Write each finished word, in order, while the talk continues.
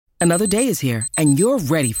Another day is here, and you're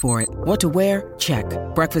ready for it. What to wear? Check.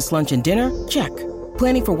 Breakfast, lunch, and dinner? Check.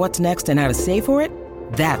 Planning for what's next and how to save for it?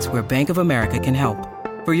 That's where Bank of America can help.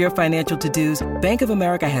 For your financial to-dos, Bank of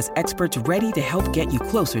America has experts ready to help get you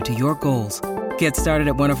closer to your goals. Get started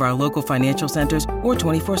at one of our local financial centers or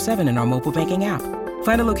 24/7 in our mobile banking app.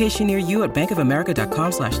 Find a location near you at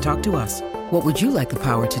bankofamerica.com/talktous. What would you like the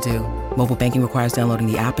power to do? Mobile banking requires downloading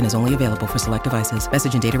the app and is only available for select devices.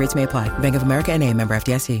 Message and data rates may apply. Bank of America N.A., member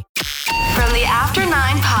FDIC. From the After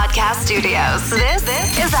 9 podcast studios, this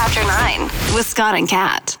is After 9 with Scott and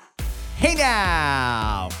Kat. Hey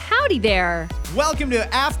now! Howdy there. Welcome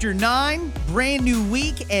to After 9, brand new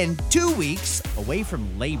week and 2 weeks away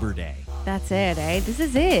from Labor Day. That's it, eh? This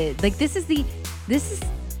is it. Like this is the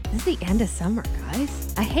end of summer,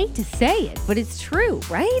 guys. I hate to say it, but it's true,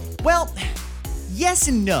 right? Well, yes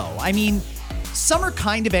and no. I mean, summer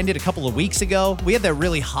kind of ended a couple of weeks ago. We had that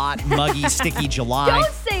really hot, muggy, sticky July.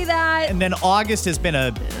 Don't say that. And then August has been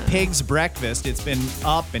a pig's breakfast. It's been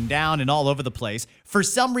up and down and all over the place. For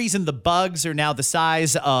some reason, the bugs are now the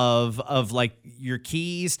size of like your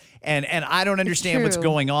keys. And I don't understand what's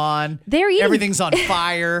going on. Everything's on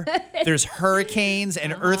fire. There's hurricanes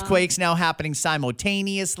and earthquakes now happening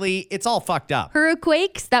simultaneously. It's all fucked up.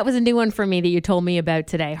 Hurriquakes? That was a new one for me that you told me about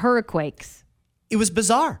today. Hurriquakes. It was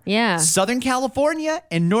bizarre. Yeah. Southern California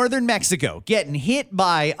and northern Mexico getting hit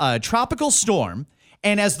by a tropical storm.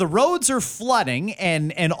 And as the roads are flooding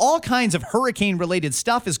and all kinds of hurricane-related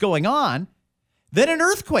stuff is going on, then an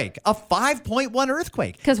earthquake, a 5.1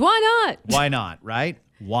 earthquake. Because why not? Why not, right?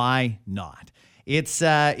 Why not? It's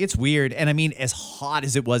weird. And I mean, as hot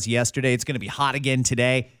as it was yesterday, it's going to be hot again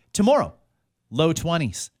today. Tomorrow, low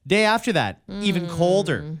 20s. Day after that, even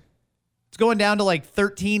colder. It's going down to like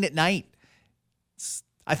 13 at night.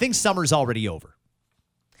 I think summer's already over.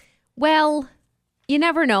 Well, you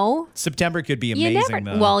never know. September could be amazing,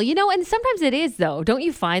 though. Well, and sometimes it is, though. Don't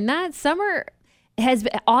you find that? Summer has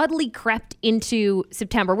oddly crept into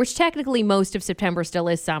September, which technically most of September still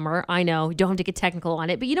is summer. I know, you don't have to get technical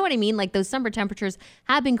on it, but you know what I mean? Like those summer temperatures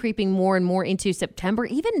have been creeping more and more into September,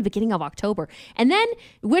 even beginning of October. And then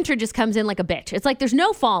winter just comes in like a bitch. It's like there's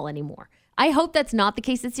no fall anymore. I hope that's not the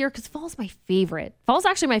case this year because fall's my favorite. Fall's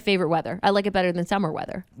actually my favorite weather. I like it better than summer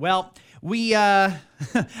weather. Well,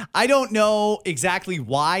 I don't know exactly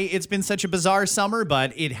why it's been such a bizarre summer,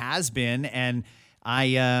 but it has been. And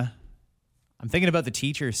I'm thinking about the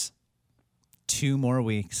teachers. 2 more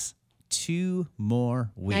weeks. 2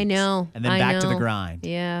 more weeks. I know. And then back to the grind.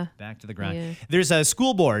 Yeah. Back to the grind. Yeah. There's a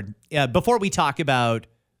school board. Before we talk about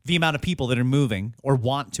the amount of people that are moving or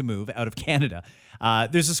want to move out of Canada,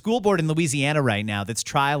 there's a school board in Louisiana right now that's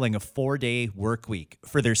trialing a 4-day work week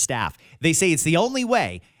for their staff. They say it's the only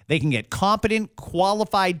way they can get competent,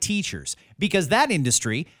 qualified teachers because that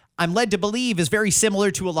industry, I'm led to believe, is very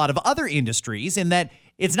similar to a lot of other industries in that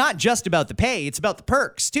it's not just about the pay, it's about the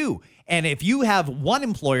perks too. And if you have one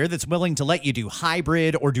employer that's willing to let you do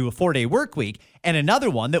hybrid or do a 4-day work week and another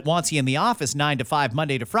one that wants you in the office 9 to 5,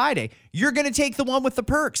 Monday to Friday, you're going to take the one with the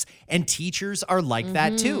perks. And teachers are like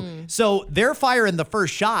that too. So they're firing the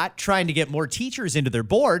first shot trying to get more teachers into their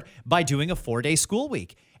board by doing a 4-day school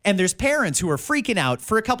week. And there's parents who are freaking out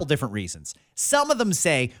for a couple different reasons. Some of them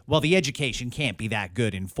say, well, the education can't be that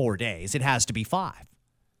good in 4 days. It has to be 5.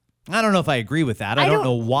 I don't know if I agree with that. I don't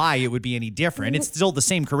know why it would be any different. It's still the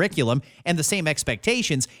same curriculum and the same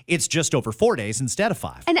expectations. It's just over 4 days instead of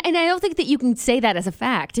 5. And I don't think that you can say that as a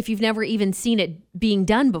fact if you've never even seen it being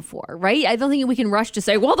done before, right? I don't think we can rush to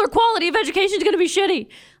say, well, their quality of education is going to be shitty.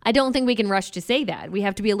 I don't think we can rush to say that. We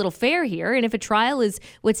have to be a little fair here. And if a trial is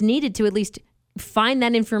what's needed to at least find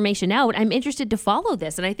that information out, I'm interested to follow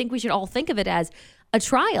this. And I think we should all think of it as a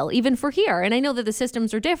trial, even for here. And I know that the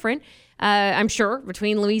systems are different, I'm sure,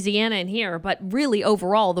 between Louisiana and here, but really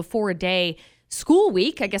overall, the 4-day school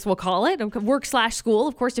week, I guess we'll call it, work/school,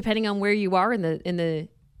 of course, depending on where you are in the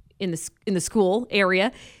school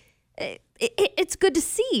area. It's good to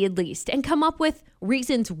see at least and come up with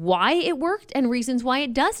reasons why it worked and reasons why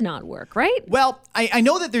it does not work, right? Well, I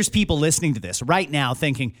know that there's people listening to this right now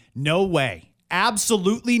thinking, no way,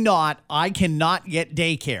 absolutely not. I cannot get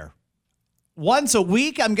daycare. Once a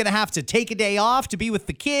week, I'm going to have to take a day off to be with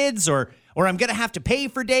the kids or I'm going to have to pay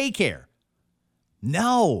for daycare.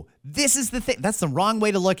 No, this is the thing. That's the wrong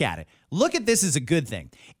way to look at it. Look at this as a good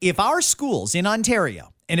thing. If our schools in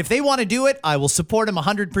Ontario, and if they want to do it, I will support them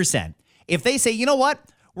 100%. If they say, you know what,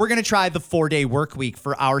 we're going to try the 4-day work week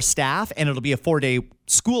for our staff and it'll be a 4-day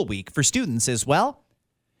school week for students as well.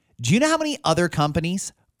 Do you know how many other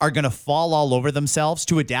companies are going to fall all over themselves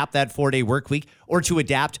to adapt that 4-day work week or to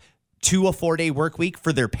adapt to a 4-day work week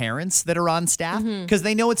for their parents that are on staff because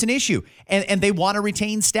they know it's an issue and they want to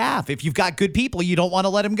retain staff. If you've got good people, you don't want to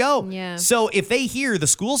let them go. Yeah. So if they hear the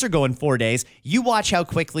schools are going 4 days, you watch how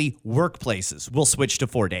quickly workplaces will switch to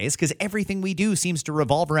 4 days because everything we do seems to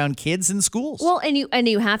revolve around kids and schools. Well, and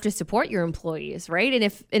you have to support your employees, right? And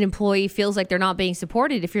if an employee feels like they're not being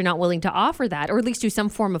supported, if you're not willing to offer that, or at least do some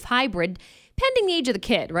form of hybrid, pending the age of the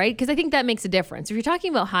kid, right? Because I think that makes a difference. If you're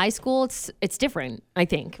talking about high school, it's different, I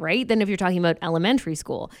think, right? Than if you're talking about elementary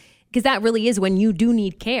school. Because that really is when you do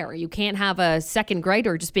need care. You can't have a second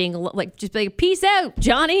grader just being like, peace out,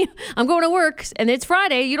 Johnny. I'm going to work and it's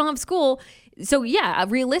Friday. You don't have school. So yeah,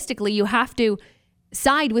 realistically, you have to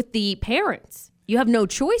side with the parents. You have no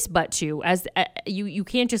choice but to, as you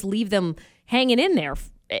can't just leave them hanging in there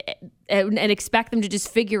and expect them to just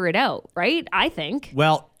figure it out, right? I think.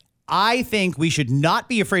 Well, I think we should not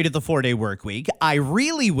be afraid of the 4-day work week. I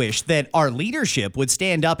really wish that our leadership would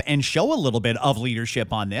stand up and show a little bit of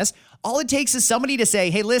leadership on this. All it takes is somebody to say,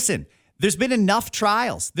 hey, listen, there's been enough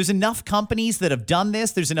trials. There's enough companies that have done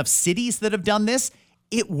this. There's enough cities that have done this.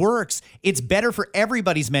 It works. It's better for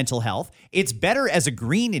everybody's mental health. It's better as a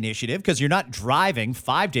green initiative because you're not driving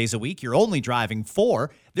 5 days a week. You're only driving 4.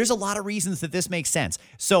 There's a lot of reasons that this makes sense.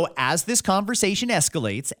 So as this conversation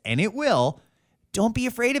escalates, and it will, don't be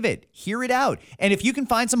afraid of it. Hear it out. And if you can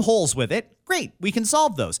find some holes with it, great, we can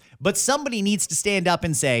solve those. But somebody needs to stand up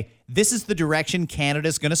and say, this is the direction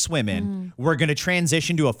Canada's going to swim in. We're going to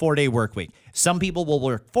transition to a 4-day work week. Some people will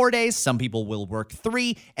work 4 days, some people will work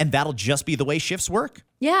 3, and that'll just be the way shifts work.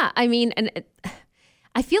 Yeah, I mean, and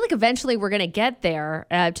I feel like eventually we're going to get there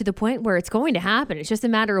to the point where it's going to happen. It's just a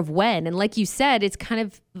matter of when. And like you said, it's kind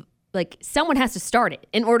of like someone has to start it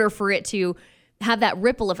in order for it to have that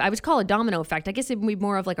ripple effect. I would call it a domino effect. I guess it would be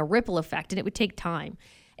more of like a ripple effect, and it would take time.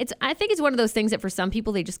 I think it's one of those things that for some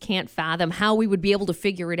people, they just can't fathom how we would be able to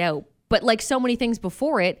figure it out. But like so many things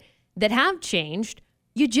before it that have changed,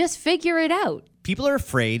 you just figure it out. People are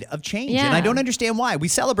afraid of change, Yeah. and I don't understand why. We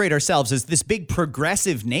celebrate ourselves as this big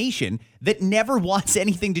progressive nation that never wants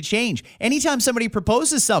anything to change. Anytime somebody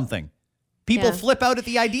proposes something, people Yeah. flip out at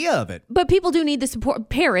the idea of it. But people do need the support.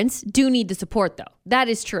 Parents do need the support, though. That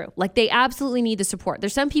is true. Like, they absolutely need the support.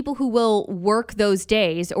 There's some people who will work those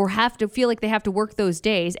days or have to feel like they have to work those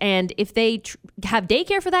days. And if they have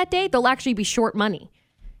daycare for that day, they'll actually be short money,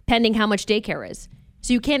 pending how much daycare is.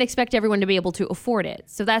 So you can't expect everyone to be able to afford it.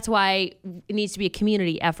 So that's why it needs to be a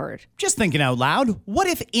community effort. Just thinking out loud, what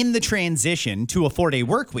if in the transition to a 4-day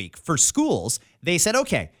work week for schools, they said,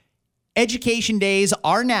 okay, education days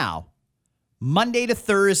are now Monday to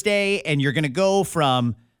Thursday, and you're going to go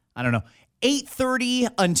from, 8:30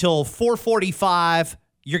 until 4:45.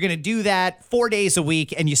 You're going to do that 4 days a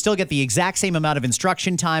week, and you still get the exact same amount of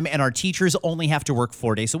instruction time, and our teachers only have to work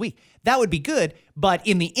 4 days a week. That would be good, but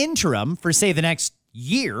in the interim, for, say, the next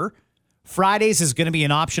year, Fridays is going to be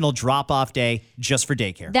an optional drop-off day just for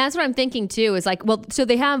daycare. That's what I'm thinking, too, is like, well, so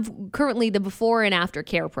they have currently the before and after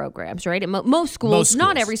care programs, right? And most schools,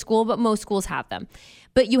 not every school, but most schools have them.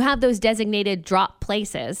 But you have those designated drop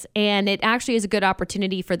places, and it actually is a good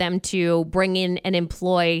opportunity for them to bring in and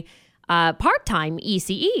employ part-time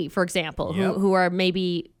ECE, for example, Yep. who are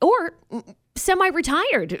maybe, or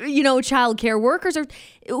semi-retired, childcare workers or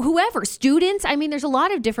whoever, students. I mean, there's a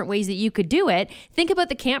lot of different ways that you could do it. Think about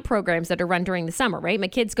the camp programs that are run during the summer, right? My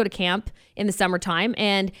kids go to camp in the summertime,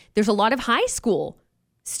 and there's a lot of high school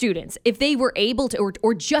students. If they were able to,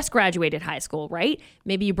 or just graduated high school, right?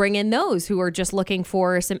 Maybe you bring in those who are just looking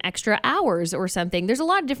for some extra hours or something. There's a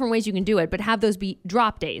lot of different ways you can do it, but have those be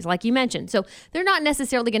drop days, like you mentioned. So they're not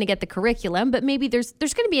necessarily going to get the curriculum, but maybe there's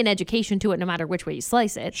going to be an education to it no matter which way you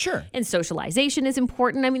slice it. Sure. And socialization is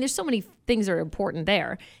important. I mean, there's so many things that are important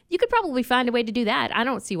there. You could probably find a way to do that. I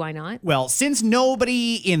don't see why not. Well, since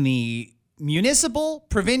nobody in the municipal,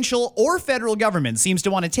 provincial, or federal government seems to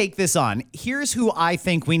want to take this on, here's who I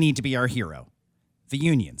think we need to be our hero. The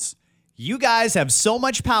unions. You guys have so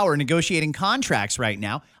much power negotiating contracts right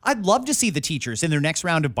now. I'd love to see the teachers in their next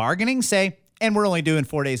round of bargaining say, and we're only doing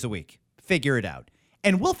 4 days a week. Figure it out.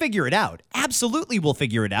 And we'll figure it out. Absolutely, we'll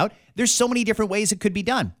figure it out. There's so many different ways it could be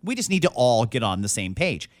done. We just need to all get on the same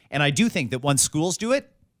page. And I do think that once schools do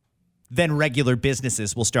it, then regular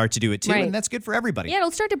businesses will start to do it too. Right. And that's good for everybody. Yeah,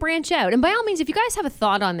 it'll start to branch out. And by all means, if you guys have a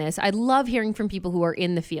thought on this, I'd love hearing from people who are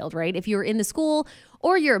in the field, right? If you're in the school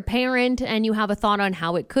or you're a parent and you have a thought on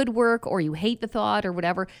how it could work, or you hate the thought or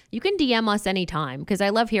whatever, you can DM us anytime, because I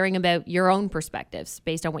love hearing about your own perspectives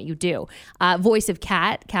based on what you do. Voice of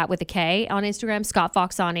Cat with a K on Instagram, Scott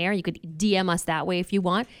Fox on Air. You could DM us that way if you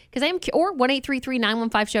want, because or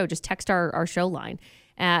 1-833-915-SHOW. Just text our show line.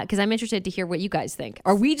 because I'm interested to hear what you guys think.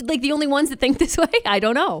 Are we like the only ones that think this way? I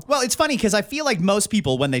don't know. Well, it's funny because I feel like most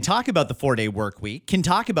people, when they talk about the 4-day work week, can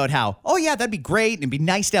talk about how, oh yeah, that'd be great. And it'd be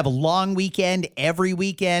nice to have a long weekend every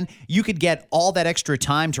weekend. You could get all that extra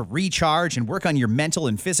time to recharge and work on your mental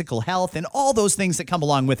and physical health and all those things that come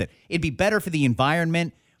along with it. It'd be better for the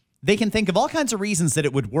environment. They can think of all kinds of reasons that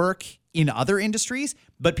it would work in other industries,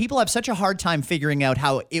 but people have such a hard time figuring out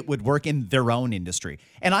how it would work in their own industry.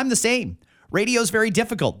 And I'm the same. Radio is very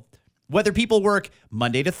difficult. Whether people work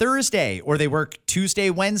Monday to Thursday, or they work Tuesday,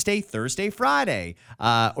 Wednesday, Thursday, Friday,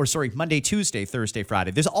 Monday, Tuesday, Thursday,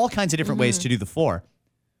 Friday. There's all kinds of different ways to do the 4.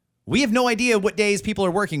 We have no idea what days people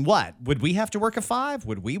are working what. Would we have to work a 5?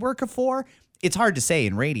 Would we work a 4? It's hard to say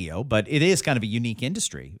in radio, but it is kind of a unique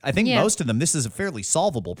industry. I think most of them, this is a fairly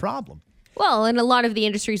solvable problem. Well, and a lot of the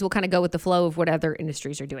industries will kind of go with the flow of what other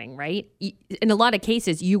industries are doing, right? In a lot of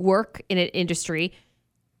cases, you work in an industry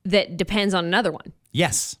that depends on another one.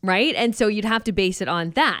 Yes. Right? And so you'd have to base it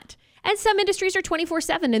on that. And some industries are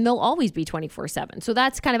 24/7 and they'll always be 24/7. So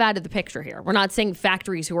that's kind of out of the picture here. We're not saying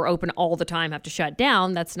factories who are open all the time have to shut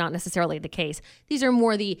down. That's not necessarily the case. These are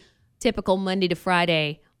more the typical Monday to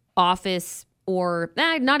Friday office or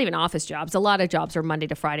not even office jobs. A lot of jobs are Monday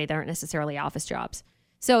to Friday. They aren't necessarily office jobs.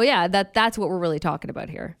 So yeah, that's what we're really talking about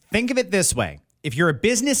here. Think of it this way. If you're a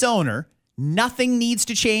business owner, nothing needs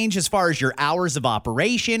to change as far as your hours of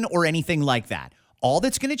operation or anything like that. All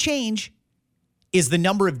that's going to change is the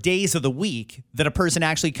number of days of the week that a person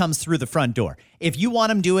actually comes through the front door. If you want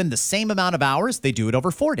them doing the same amount of hours, they do it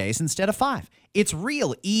over 4 days instead of 5. It's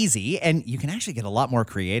real easy, and you can actually get a lot more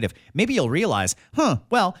creative. Maybe you'll realize,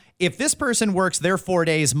 well, if this person works their 4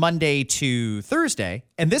 days Monday to Thursday,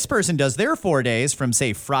 and this person does their 4 days from,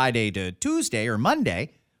 say, Friday to Tuesday or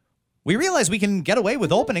Monday, we realize we can get away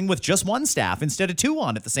with opening with just one staff instead of 2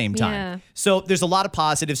 on at the same time. Yeah. So there's a lot of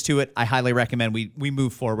positives to it. I highly recommend we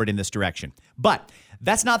move forward in this direction. But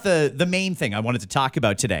that's not the main thing I wanted to talk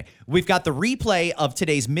about today. We've got the replay of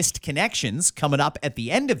today's missed connections coming up at the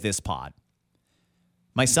end of this pod.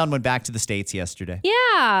 My son went back to the States yesterday.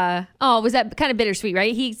 Yeah. Oh, was that kind of bittersweet,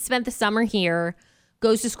 right? He spent the summer here,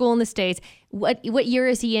 goes to school in the States. What year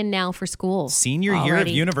is he in now for school? Senior year of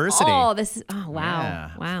university. Oh, wow.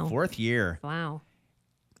 Yeah, Wow. 4th year. Wow.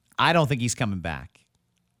 I don't think he's coming back.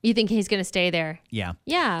 You think he's going to stay there? Yeah.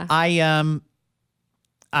 Yeah.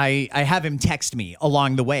 I have him text me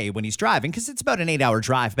along the way when he's driving because it's about an 8-hour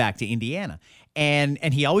drive back to Indiana.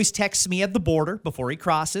 And he always texts me at the border before he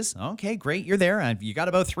crosses. Okay, great, you're there. You got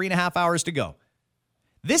about 3.5 hours to go.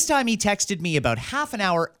 This time he texted me about half an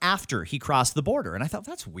hour after he crossed the border. And I thought,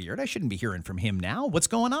 that's weird. I shouldn't be hearing from him now. What's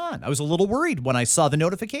going on? I was a little worried when I saw the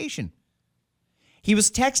notification. He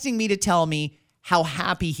was texting me to tell me how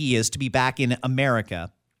happy he is to be back in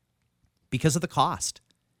America because of the cost.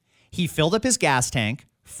 He filled up his gas tank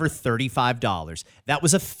for $35. That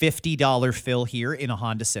was a $50 fill here in a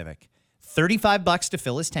Honda Civic. $35 to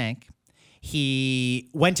fill his tank. He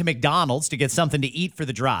went to McDonald's to get something to eat for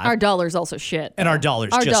the drive. Our dollar's also shit. And our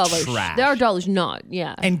dollar's just trash. Our dollar's not,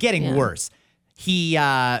 yeah. And getting worse. He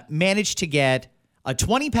managed to get a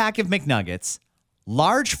 20-pack of McNuggets,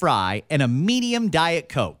 large fry, and a medium Diet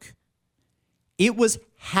Coke. It was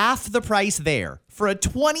half the price there for a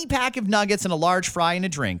 20-pack of nuggets and a large fry and a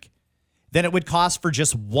drink than it would cost for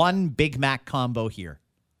just one Big Mac combo here.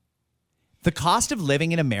 The cost of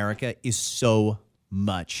living in America is so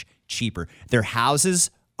much cheaper. Their houses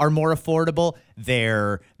are more affordable.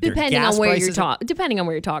 Their gas prices depending on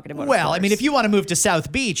where you're talking about. Well, I mean, if you want to move to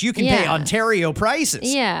South Beach, you can pay Ontario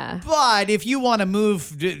prices. Yeah. But if you want to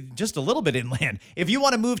move just a little bit inland, if you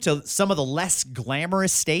want to move to some of the less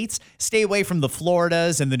glamorous states, stay away from the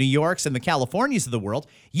Floridas and the New Yorks and the Californias of the world,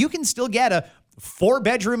 you can still get a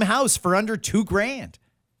 4-bedroom house for under $2,000.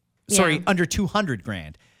 Sorry, under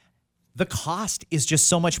 $200,000. The cost is just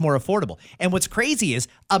so much more affordable. And what's crazy is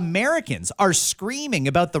Americans are screaming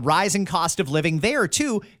about the rising cost of living there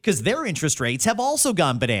too, because their interest rates have also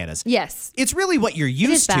gone bananas. Yes. It's really what you're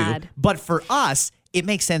used to. Bad. But for us, it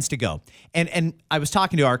makes sense to go. And I was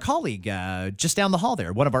talking to our colleague just down the hall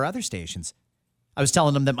there, one of our other stations. I was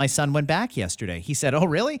telling him that my son went back yesterday. He said, "Oh,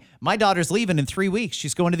 really? My daughter's leaving in 3 weeks.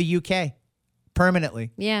 She's going to the UK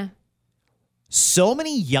permanently." Yeah. So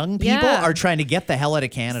many young people are trying to get the hell out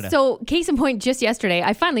of Canada. So, case in point, just yesterday,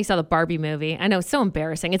 I finally saw the Barbie movie. I know, it's so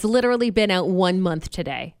embarrassing. It's literally been out 1 month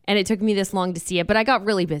today, and it took me this long to see it, but I got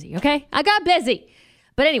really busy, okay? I got busy.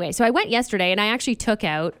 But anyway, so I went yesterday, and I actually took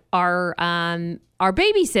out our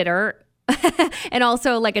babysitter and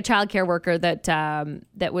also like a childcare worker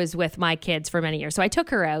that was with my kids for many years. So I took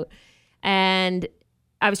her out, and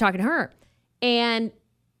I was talking to her, and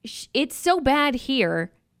it's so bad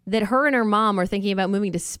here that her and her mom are thinking about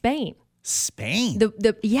moving to Spain. Spain?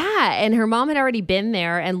 And her mom had already been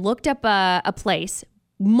there and looked up a place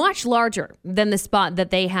much larger than the spot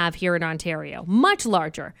that they have here in Ontario. Much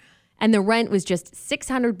larger. And the rent was just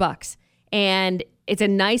 $600. And it's a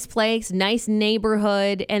nice place, nice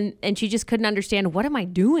neighborhood. And she just couldn't understand, what am I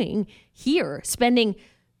doing here? Spending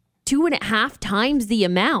 2.5 times the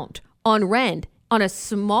amount on rent on a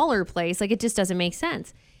smaller place. Like, it just doesn't make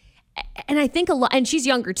sense. And I think a lot, and she's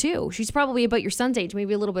younger too. She's probably about your son's age,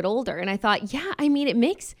 maybe a little bit older. And I thought, yeah, I mean, it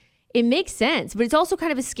makes sense, but it's also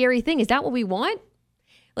kind of a scary thing. Is that what we want?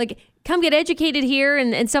 Like, come get educated here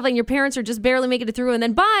and stuff, like your parents are just barely making it through, and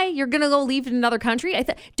then bye, you're going to go leave in another country.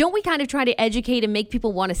 Don't we kind of try to educate and make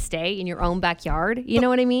people want to stay in your own backyard? You know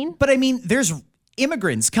what I mean? But I mean, there's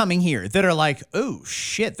immigrants coming here that are like, oh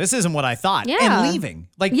shit, this isn't what I thought. Yeah. And leaving.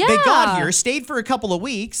 Like, they got here, stayed for a couple of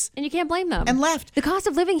weeks. And you can't blame them. And left. The cost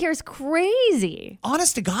of living here is crazy.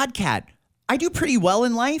 Honest to God, Kat, I do pretty well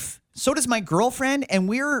in life. So does my girlfriend. And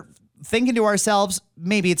we're thinking to ourselves,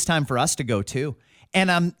 maybe it's time for us to go too.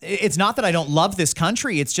 And it's not that I don't love this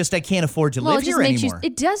country. It's just I can't afford to live here anymore.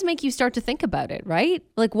 It does make you start to think about it, right?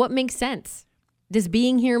 Like, what makes sense? Does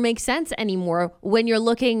being here make sense anymore when you're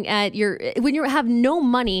looking at when you have no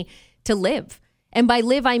money to live? And by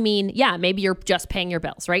live, I mean, yeah, maybe you're just paying your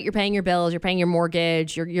bills, right? You're paying your bills, you're paying your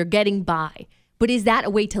mortgage, you're getting by. But is that a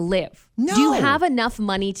way to live? No. Do you have enough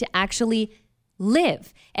money to actually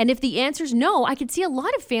live? And if the answer is no, I could see a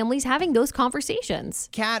lot of families having those conversations.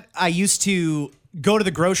 Kat, I used to go to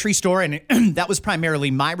the grocery store, and that was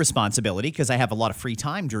primarily my responsibility because I have a lot of free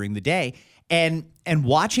time during the day. And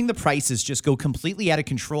watching the prices just go completely out of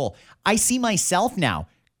control, I see myself now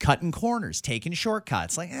cutting corners, taking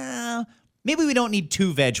shortcuts. Like, maybe we don't need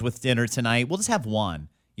 2 veg with dinner tonight. We'll just have 1.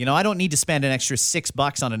 You know, I don't need to spend an extra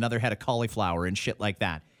 $6 on another head of cauliflower and shit like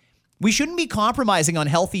that. We shouldn't be compromising on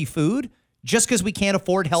healthy food just because we can't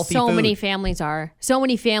afford healthy food. So many families are. So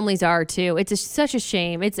many families are too. It's such a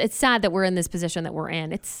shame. It's sad that we're in this position that we're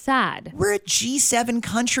in. It's sad. We're a G7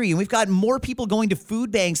 country, and we've got more people going to food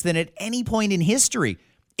banks than at any point in history.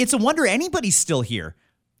 It's a wonder anybody's still here.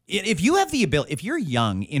 If you have the ability, if you're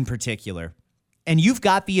young in particular, and you've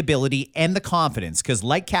got the ability and the confidence, because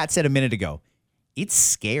like Kat said a minute ago, it's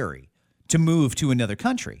scary to move to another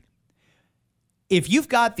country. If you've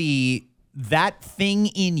got that thing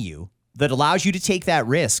in you that allows you to take that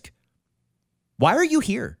risk, why are you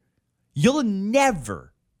here? You'll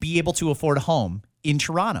never be able to afford a home in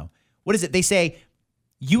Toronto. What is it? They say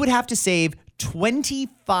you would have to save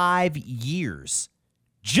 25 years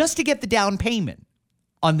just to get the down payment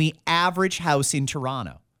on the average house in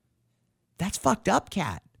Toronto. That's fucked up,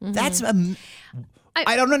 Kat. Mm-hmm. That's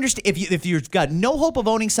I don't understand. If you've got no hope of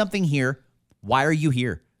owning something here, why are you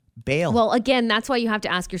here? Bail. Well, again, that's why you have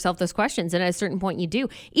to ask yourself those questions. And at a certain point you do.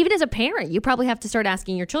 Even as a parent, you probably have to start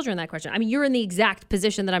asking your children that question. I mean, you're in the exact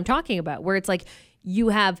position that I'm talking about, where it's like you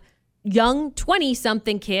have young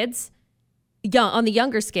 20-something kids on the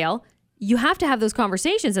younger scale. You have to have those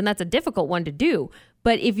conversations, and that's a difficult one to do.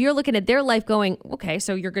 But if you're looking at their life going, okay,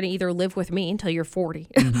 so you're going to either live with me until you're 40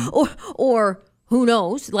 or who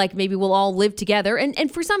knows, like maybe we'll all live together.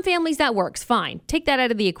 And for some families that works, fine. Take that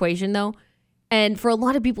out of the equation though. And for a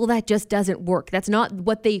lot of people, that just doesn't work. That's not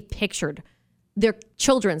what they pictured their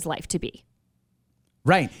children's life to be.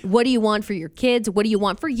 Right. What do you want for your kids? What do you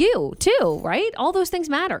want for you too, right? All those things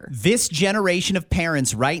matter. This generation of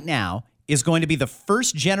parents right now is going to be the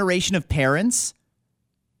first generation of parents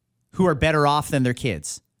who are better off than their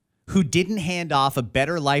kids, who didn't hand off a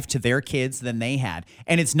better life to their kids than they had.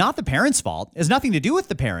 And it's not the parents' fault. It has nothing to do with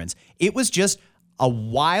the parents. It was just a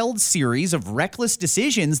wild series of reckless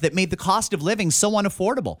decisions that made the cost of living so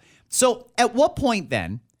unaffordable. So at what point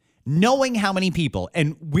then, knowing how many people,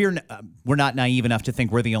 and we're not naive enough to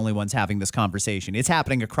think we're the only ones having this conversation. It's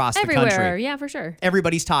happening across the country. Everywhere, yeah, for sure.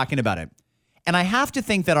 Everybody's talking about it. And I have to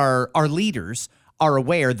think that our leaders are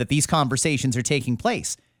aware that these conversations are taking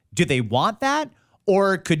place. Do they want that?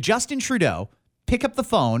 Or could Justin Trudeau pick up the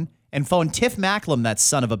phone and phone Tiff Macklem, that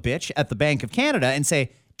son of a bitch, at the Bank of Canada and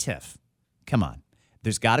say, Tiff, come on.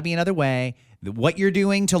 There's got to be another way. What you're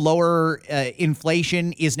doing to lower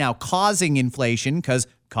inflation is now causing inflation because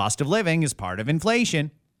cost of living is part of inflation.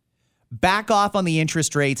 Back off on the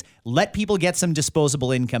interest rates. Let people get some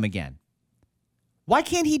disposable income again. Why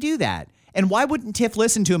can't he do that? And why wouldn't Tiff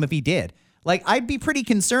listen to him if he did? Like, I'd be pretty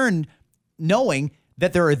concerned knowing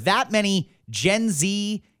that there are that many Gen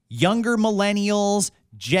Z, younger millennials,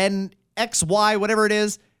 Gen XY, whatever it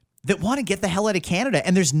is, that want to get the hell out of Canada,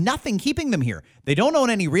 and there's nothing keeping them here. They don't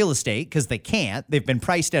own any real estate because they can't. They've been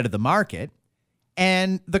priced out of the market.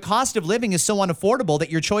 And the cost of living is so unaffordable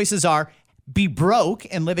that your choices are be broke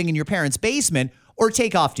and living in your parents' basement, or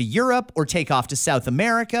take off to Europe or take off to South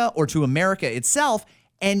America or to America itself,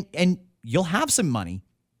 and you'll have some money.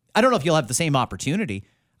 I don't know if you'll have the same opportunity.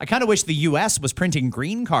 I kind of wish the U.S. was printing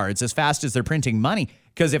green cards as fast as they're printing money,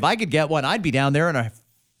 because if I could get one, I'd be down there in a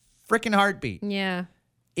freaking heartbeat. Yeah.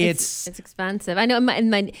 It's expensive. I know.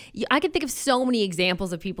 I can think of so many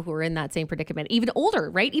examples of people who are in that same predicament, even older,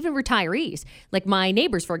 right? Even retirees, like my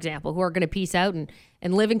neighbors, for example, who are going to peace out and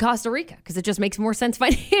live in Costa Rica because it just makes more sense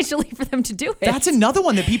financially for them to do it. That's another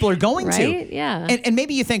one that people are going right? to. Yeah. And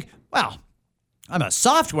maybe you think, well, I'm a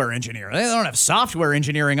software engineer. They don't have software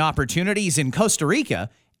engineering opportunities in Costa Rica.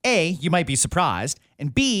 A, you might be surprised.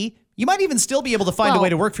 And B, you might even still be able to find a way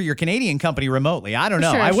to work for your Canadian company remotely. I don't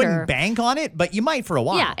know. I wouldn't bank on it, but you might for a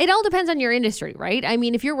while. Yeah, it all depends on your industry, right? I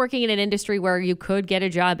mean, if you're working in an industry where you could get a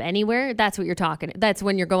job anywhere, that's what you're talking. That's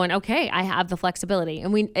when you're going, okay, I have the flexibility.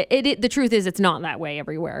 And the truth is, it's not that way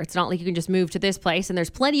everywhere. It's not like you can just move to this place and there's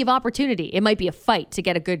plenty of opportunity. It might be a fight to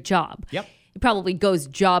get a good job. Yep. It probably goes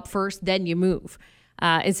job first, then you move.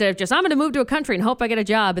 Instead of just, I'm going to move to a country and hope I get a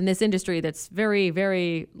job in this industry that's very,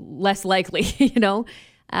 very less likely, you know?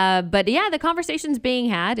 But yeah, the conversation's being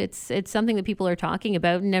had. It's something that people are talking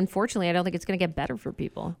about. And unfortunately, I don't think it's going to get better for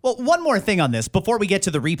people. Well, one more thing on this before we get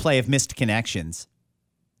to the replay of missed connections.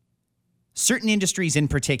 Certain industries in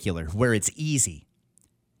particular where it's easy.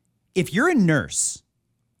 If you're a nurse,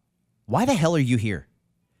 why the hell are you here?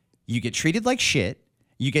 You get treated like shit.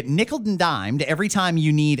 You get nickeled and dimed every time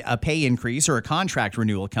you need a pay increase or a contract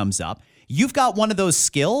renewal comes up. You've got one of those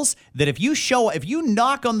skills that if you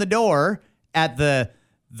knock on the door at the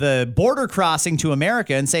border crossing to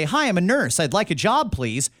America and say, hi, I'm a nurse, I'd like a job,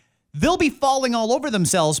 please. They'll be falling all over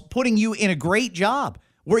themselves, putting you in a great job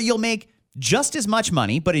where you'll make just as much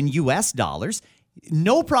money, but in US dollars,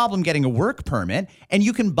 no problem getting a work permit, and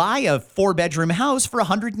you can buy a 4-bedroom house for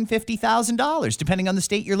 $150,000, depending on the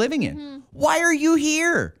state you're living in. Mm-hmm. Why are you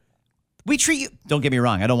here? We treat you, don't get me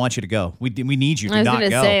wrong, I don't want you to go. We need you to not go. I was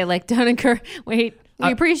going to say, like, don't encourage, wait.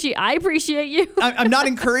 I appreciate you. I'm not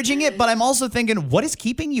encouraging it, but I'm also thinking, what is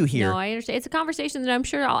keeping you here? No, I understand. It's a conversation that I'm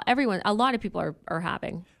sure a lot of people are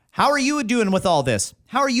having. How are you doing with all this?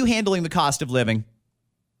 How are you handling the cost of living?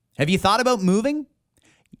 Have you thought about moving?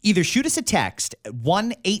 Either shoot us a text at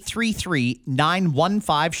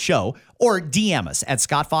 1-833-915-SHOW or DM us at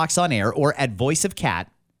Scott Fox on Air or at Voice of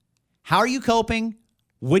Cat. How are you coping?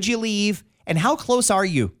 Would you leave? And how close are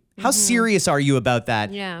you? How serious are you about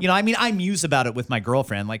that? Yeah. You know, I mean, I muse about it with my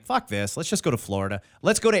girlfriend. Like, fuck this. Let's just go to Florida.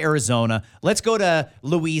 Let's go to Arizona. Let's go to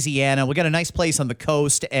Louisiana. We got a nice place on the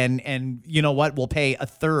coast. And you know what? We'll pay a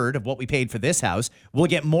third of what we paid for this house. We'll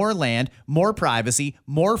get more land, more privacy,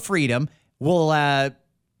 more freedom. We'll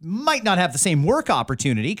might not have the same work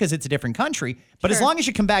opportunity because it's a different country. But as long as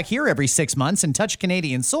you come back here every 6 months and touch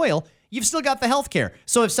Canadian soil, you've still got the health care.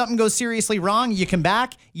 So if something goes seriously wrong, you come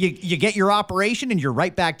back, you get your operation, and you're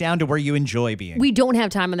right back down to where you enjoy being. We don't have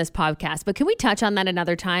time on this podcast, but can we touch on that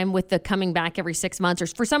another time with the coming back every 6 months? Or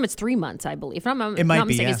for some, it's 3 months, I believe. If I'm not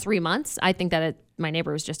mistaken, it's 3 months. I think that my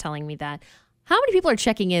neighbor was just telling me that. How many people are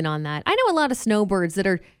checking in on that? I know a lot of snowbirds that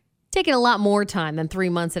are taking a lot more time than 3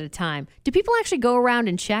 months at a time. Do people actually go around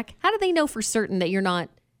and check? How do they know for certain that you're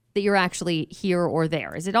actually here or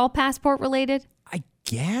there? Is it all passport related? I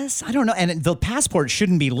guess. I don't know. And the passport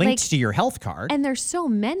shouldn't be linked to your health card. And there's so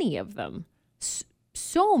many of them.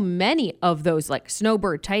 So many of those like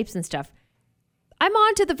snowbird types and stuff. I'm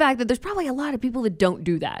on to the fact that there's probably a lot of people that don't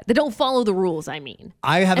do that. That don't follow the rules, I mean.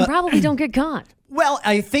 Probably don't get caught. Well,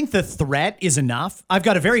 I think the threat is enough. I've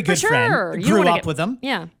got a very good friend. Grew up with him.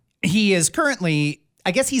 Yeah. He is currently,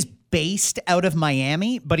 I guess he's based out of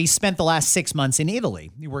Miami, but he spent the last 6 months in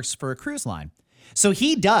Italy. He works for a cruise line. So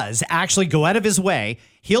he does actually go out of his way.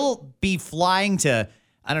 He'll be flying to,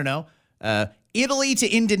 I don't know, Italy to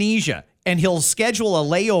Indonesia, and he'll schedule a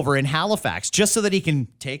layover in Halifax just so that he can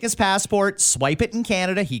take his passport, swipe it in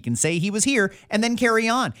Canada, he can say he was here, and then carry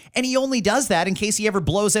on. And he only does that in case he ever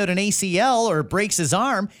blows out an ACL or breaks his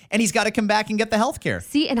arm, and he's got to come back and get the health care.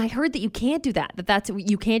 See, and I heard that you can't do that.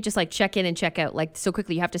 You can't just like check in and check out like so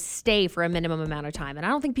quickly. You have to stay for a minimum amount of time. And I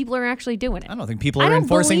don't think people are actually doing it. I don't think people are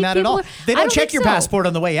enforcing that at all. They don't check your passport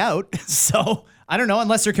on the way out. So I don't know,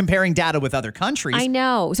 unless they're comparing data with other countries. I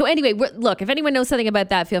know. So anyway, look, if anyone knows something about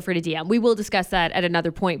that, feel free to DM. We will discuss that at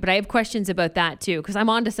another point. But I have questions about that too, because I'm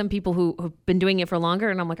on to some people who've been doing it for longer.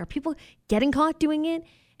 And I'm like, are people getting caught doing it?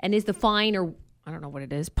 And is the fine, or I don't know what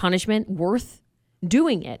it is, punishment worth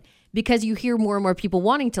doing it? Because you hear more and more people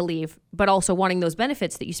wanting to leave, but also wanting those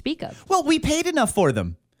benefits that you speak of. Well, we paid enough for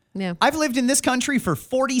them. Yeah. I've lived in this country for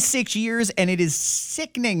 46 years, and it is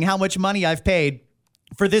sickening how much money I've paid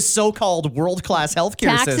for this so-called world-class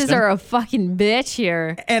healthcare system. Taxes are a fucking bitch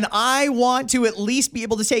here. And I want to at least be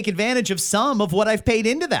able to take advantage of some of what I've paid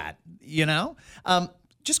into that, you know?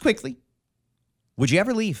 Just quickly, would you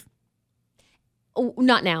ever leave? Oh,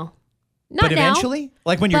 not now. Not But now. eventually?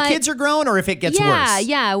 Like when your But- kids are grown or if it gets worse?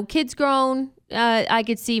 Yeah. Kids grown. I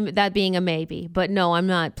could see that being a maybe. But no, I'm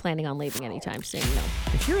not planning on leaving anytime soon. No.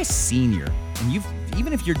 If you're a senior and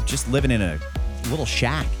even if you're just living in a little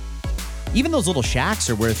shack, even those little shacks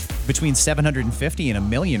are worth between $750,000 and $1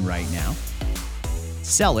 million right now.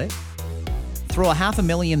 Sell it, throw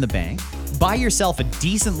 $500,000 in the bank, buy yourself a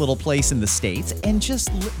decent little place in the States, and just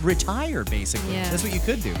retire, basically. Yeah. That's what you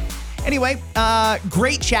could do. Anyway,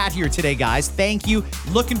 great chat here today, guys. Thank you.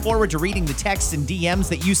 Looking forward to reading the texts and DMs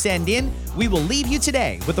that you send in. We will leave you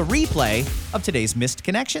today with a replay of today's Missed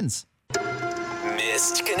Connections.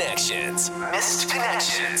 Missed Connections. Missed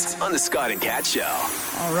Connections on the Scott and Kat Show.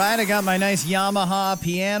 All right, I got my nice Yamaha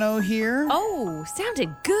piano here. Oh,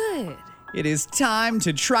 sounded good. It is time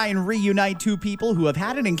to try and reunite two people who have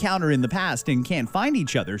had an encounter in the past and can't find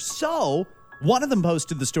each other. So, one of them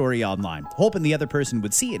posted the story online, hoping the other person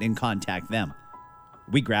would see it and contact them.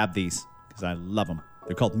 We grabbed these because I love them.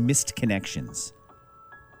 They're called Missed Connections.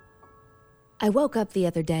 I woke up the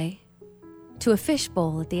other day to a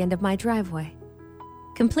fishbowl at the end of my driveway,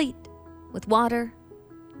 complete with water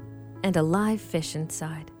and a live fish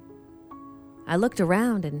inside. I looked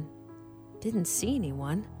around and didn't see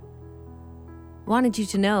anyone. Wanted you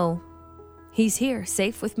to know he's here,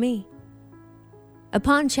 safe with me.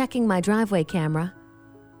 Upon checking my driveway camera,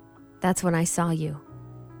 that's when I saw you.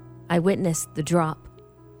 I witnessed the drop.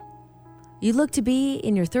 You look to be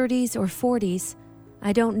in your 30s or 40s.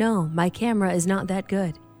 I don't know. My camera is not that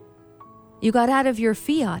good. You got out of your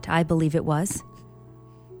Fiat, I believe it was.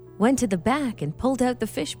 Went to the back and pulled out the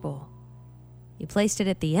fishbowl. You placed it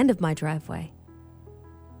at the end of my driveway.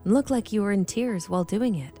 Looked like you were in tears while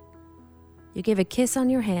doing it. You gave a kiss on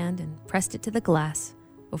your hand and pressed it to the glass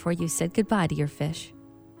before you said goodbye to your fish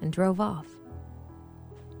and drove off.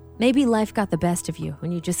 Maybe life got the best of you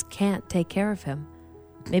and you just can't take care of him.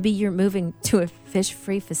 Maybe you're moving to a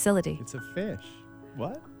fish-free facility. It's a fish.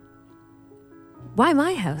 What? Why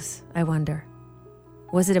my house, I wonder?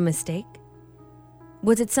 Was it a mistake?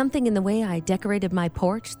 Was it something in the way I decorated my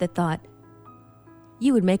porch that thought,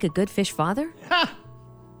 you would make a good fish father? Ha!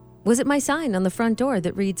 Was it my sign on the front door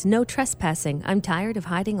that reads, no trespassing, I'm tired of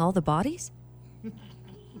hiding all the bodies?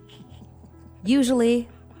 Usually,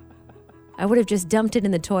 I would have just dumped it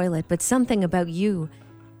in the toilet, but something about you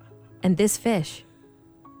and this fish,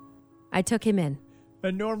 I took him in.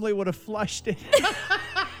 I normally would have flushed it.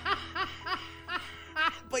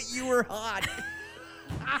 But you were hot.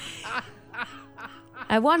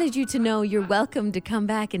 I wanted you to know you're welcome to come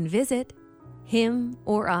back and visit, him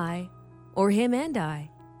or I, or him and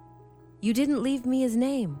I. You didn't leave me his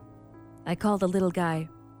name. I called the little guy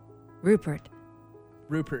Rupert.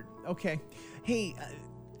 Rupert. Okay. Hey,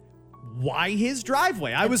 why his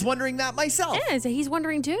driveway? I was wondering that myself. Yeah, so he's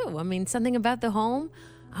wondering too. I mean, something about the home.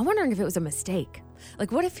 I'm wondering if it was a mistake.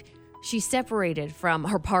 Like, what if she separated from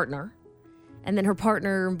her partner, and then her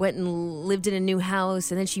partner went and lived in a new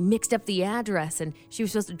house, and then she mixed up the address, and she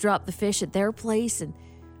was supposed to drop the fish at their place, and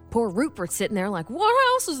poor Rupert's sitting there like, what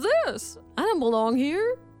house is this? I don't belong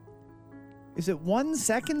here. Is it 1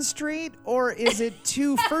 2nd Street or is it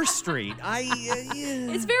 2 1st Street?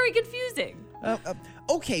 It's very confusing.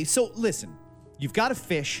 Okay, so listen. You've got a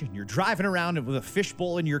fish and you're driving around with a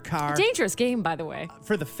fishbowl in your car. Dangerous game, by the way.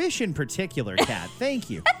 For the fish in particular, Kat, thank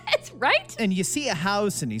you. That's right. And you see a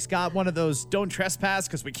house and he's got one of those don't trespass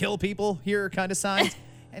because we kill people here kind of signs.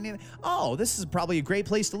 And you're like, oh, this is probably a great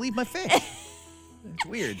place to leave my fish. It's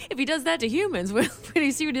weird. If he does that to humans, when do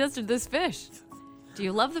you see what he does to this fish? Do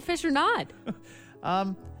you love the fish or not?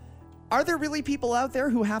 Are there really people out there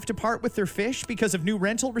who have to part with their fish because of new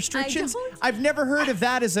rental restrictions? don't. I've never heard of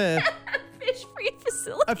that as a Fish-free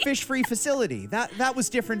facility. a fish-free facility. That was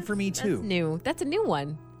different for me too. New. That's a new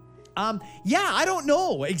one. Yeah, I don't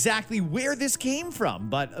know exactly where this came from,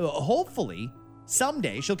 but hopefully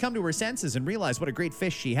someday she'll come to her senses and realize what a great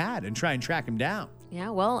fish she had and try and track him down. Yeah,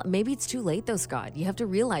 well, maybe it's too late though, Scott. You have to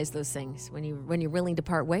realize those things when you're willing to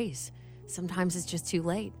part ways. Sometimes it's just too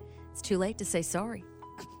late. It's too late to say sorry.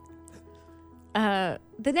 The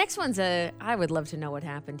next one's I would love to know what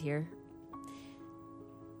happened here.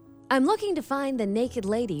 I'm looking to find the naked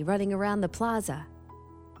lady running around the plaza.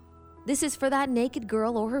 This is for that naked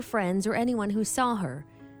girl or her friends or anyone who saw her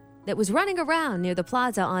that was running around near the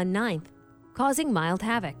plaza on 9th, causing mild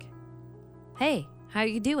havoc. Hey, how are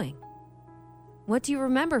you doing? What do you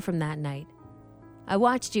remember from that night? I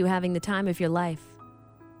watched you having the time of your life.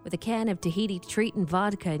 with a can of Tahiti treat and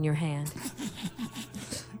vodka in your hand.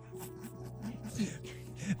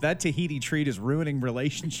 That Tahiti treat is ruining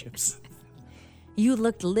relationships. You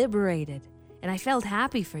looked liberated, and I felt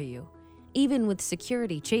happy for you, even with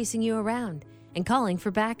security chasing you around and calling for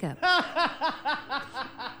backup.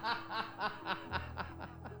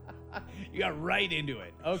 You got right into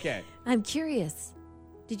it. Okay. I'm curious.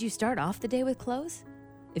 Did you start off the day with clothes?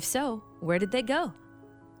 If so, where did they go?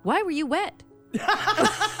 Why were you wet?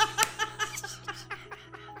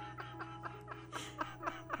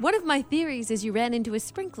 One of my theories is you ran into a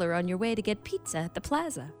sprinkler on your way to get pizza at the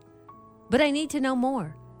plaza. But I need to know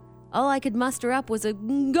more. All I could muster up was a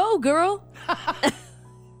go, girl.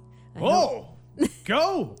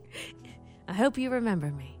 Go. I hope you remember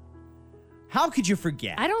me. How could you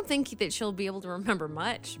forget? I don't think that she'll be able to remember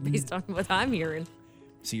much based on what I'm hearing.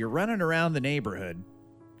 So you're running around the neighborhood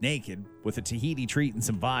naked with a Tahiti treat and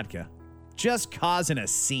some vodka, just causing a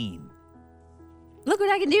scene. Look what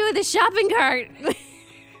I can do with this shopping cart.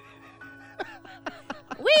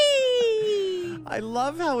 Whee! I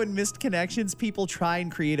love how in Missed Connections people try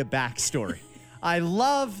and create a backstory. I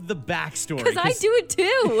love the backstory. Because I do it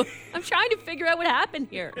too. I'm trying to figure out what happened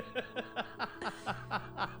here.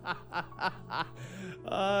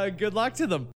 Good luck to them.